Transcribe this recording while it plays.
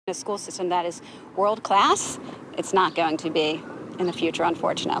A school system that is world-class, it's not going to be in the future,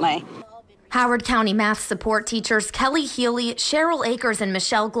 unfortunately. Howard County math support teachers Kelly Healy, Cheryl Akers, and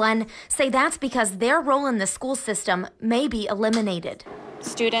Michelle Glenn say that's because their role in the school system may be eliminated.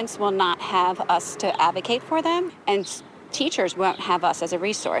 Students will not have us to advocate for them, and teachers won't have us as a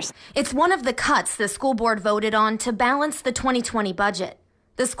resource. It's one of the cuts the school board voted on to balance the 2020 budget.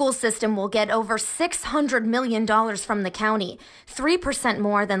 The school system will get over $600 million from the county, 3%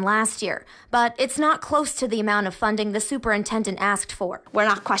 more than last year. But it's not close to the amount of funding the superintendent asked for. We're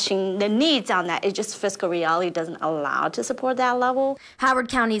not questioning the needs on that. It's just fiscal reality doesn't allow to support that level. Howard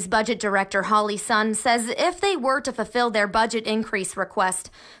County's budget director, Holly Sun, says if they were to fulfill their budget increase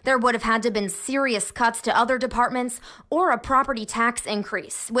request, there would have had to been serious cuts to other departments or a property tax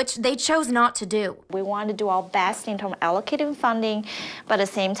increase, which they chose not to do. We want to do our best in terms of allocating funding, but at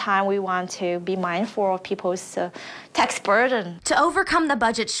the same time, we want to be mindful of people's tax burden. To overcome the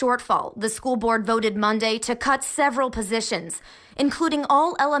budget shortfall, the school board voted Monday to cut several positions, including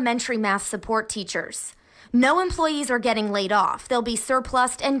all elementary math support teachers. No employees are getting laid off. They'll be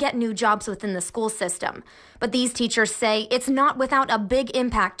surplused and get new jobs within the school system. But these teachers say it's not without a big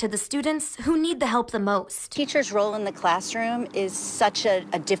impact to the students who need the help the most. Teachers' role in the classroom is such a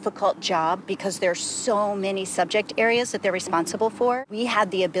difficult job because there's so many subject areas that they're responsible for. We had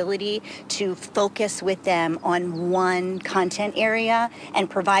the ability to focus with them on one content area and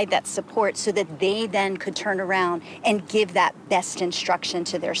provide that support so that they then could turn around and give that best instruction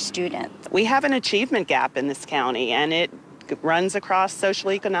to their students. We have an achievement gap in this county, and it runs across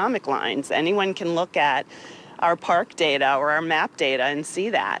social economic lines. Anyone can look at our park data or our map data and see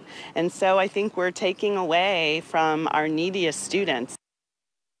that. And so I think we're taking away from our neediest students.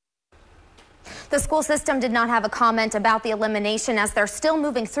 The school system did not have a comment about the elimination as they're still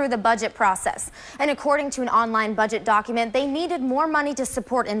moving through the budget process. And according to an online budget document, they needed more money to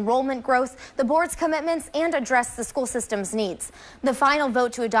support enrollment growth, the board's commitments, and address the school system's needs. The final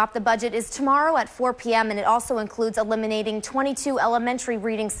vote to adopt the budget is tomorrow at 4 p.m. and it also includes eliminating 22 elementary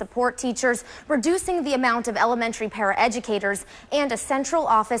reading support teachers, reducing the amount of elementary paraeducators, and a central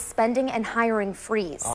office spending and hiring freeze.